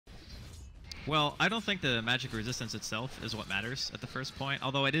Well, I don't think the magic resistance itself is what matters at the first point,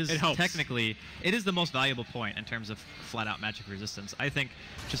 although it is helps. technically, it is the most valuable point in terms of flat-out magic resistance. I think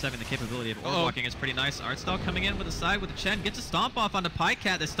just having the capability of orb walking is pretty nice. Artstyle coming in with a side with the Chen, gets a stomp off onto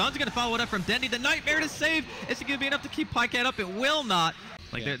Pycat. The stun's going to follow it up from Dendy. The Nightmare to save. Is it going to be enough to keep Pycat up? It will not.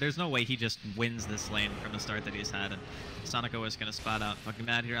 Like, there's no way he just wins this lane from the start that he's had. And Sonico is going to spot out fucking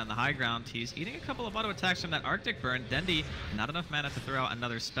mad here on the high ground. He's eating a couple of auto attacks from that Arctic Burn. Dendy, not enough mana to throw out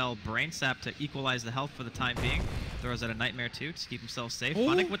another spell. Brain Sap to equalize the health for the time being. Throws out a Nightmare too to keep himself safe.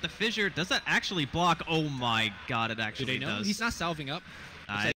 Funnick with the Fissure. Does that actually block? Oh my god, it actually does. He's not salving up.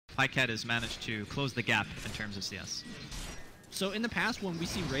 Pycat has managed to close the gap in terms of CS. So in the past, when we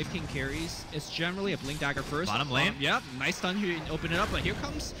see Wraith King carries, it's generally a Blink Dagger first. Bottom lane. Yep, nice stun here and open it up, but here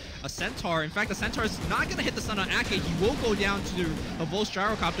comes a Centaur. In fact, the Centaur is not going to hit the stun on Ake. He will go down to the Havos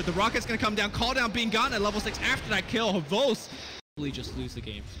Gyrocopter. The Rocket's going to come down, call down being gone at level 6 after that kill. Havos really just lose the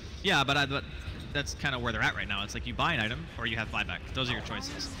game. Yeah, but that's kind of where they're at right now. It's like you buy an item or you have buyback. Those are your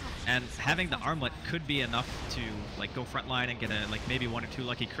choices. And having the armlet could be enough to like go frontline and get a like maybe 1 or 2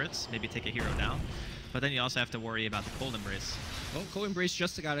 lucky crits, maybe take a hero down. But then you also have to worry about the Cold Embrace. Well, Cold Embrace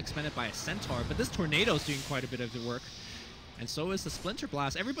just got expended by a Centaur, but this Tornado is doing quite a bit of the work. And so is the Splinter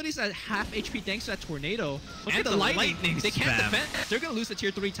Blast. Everybody's at half HP thanks to that Tornado. Look and at the lightning they can't spam. defend. They're going to lose the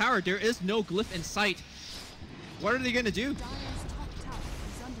tier 3 tower. There is no glyph in sight. What are they going to do?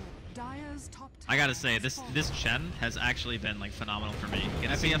 I gotta say, this Chen has actually been like phenomenal for me.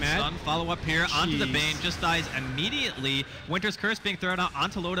 Gonna see a stun follow up here onto the Bane, just dies immediately. Winter's Curse being thrown out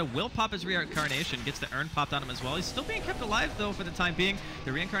onto Loda, will pop his reincarnation, gets the urn popped on him as well. He's still being kept alive though for the time being.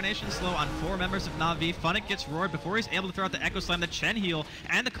 The reincarnation slow on 4 members of Na'Vi. Funnick gets roared before he's able to throw out the Echo Slam, the Chen heal,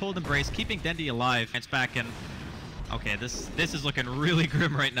 and the Cold Embrace, keeping Dendy alive. It's back in. Okay, this is looking really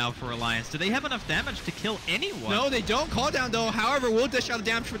grim right now for Alliance. Do they have enough damage to kill anyone? No, they don't. Call down though. However, will dish out the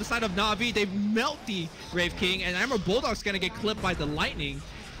damage for the side of Na'Vi. They melt the Wraith King, and Emerald Bulldog's gonna get clipped by the lightning.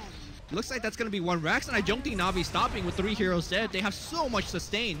 Looks like that's gonna be 1 Rex, and I don't think Na'Vi's stopping with 3 heroes dead. They have so much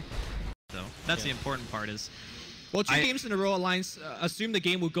sustain. So that's the important part is. Well, 2 games in a row, Alliance assumed the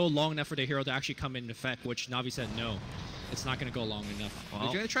game would go long enough for the hero to actually come in effect, which Na'Vi said no. It's not going to go long enough. Well,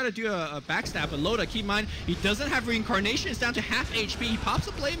 they're going to try to do a backstab, but Loda, keep in mind, he doesn't have reincarnation. It's down to half HP. He pops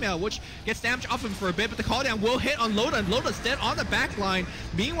a Blade Mail, which gets damage off him for a bit, but the call down will hit on Loda, and Loda's dead on the back line.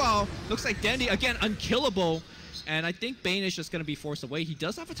 Meanwhile, looks like Dendy, again, unkillable. And I think Bane is just going to be forced away. He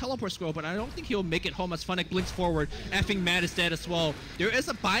does have a teleport scroll, but I don't think he'll make it home as Funnick blinks forward. Effing Mad is dead as well. There is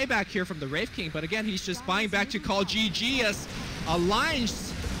a buyback here from the Wraith King, but again, he's just buying back to call GG as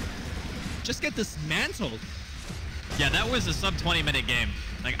Alliance just get dismantled. Yeah, that was a sub 20-minute game.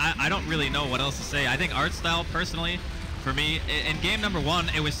 Like, I don't really know what else to say. I think art style, personally, for me, in game number 1,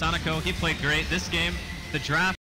 it was Sonico. He played great. This game, the draft.